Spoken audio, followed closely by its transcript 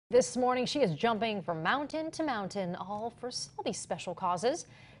This morning, she is jumping from mountain to mountain, all for all these special causes.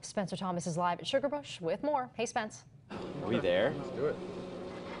 Spencer Thomas is live at Sugarbush with more. Hey, Spence. Are we there? Let's do it.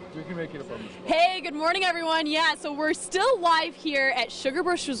 We can make it up on the spot. Hey, good morning, everyone. Yeah, so we're still live here at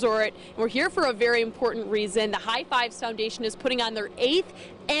Sugarbush Resort, and we're here for a very important reason. The High Fives Foundation is putting on their 8th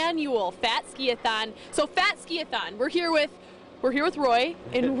annual Fat Ski-a-thon. So, Fat Ski-a-thon, we're here with Roy,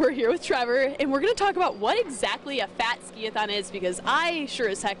 and we're here with Trevor, and we're going to talk about what exactly a Fat Ski-a-thon is, because I sure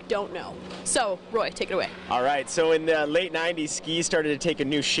as heck don't know. So, Roy, take it away. All right, so in the late 90s, skis started to take a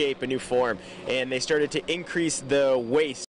new shape, a new form, and they started to increase the waist.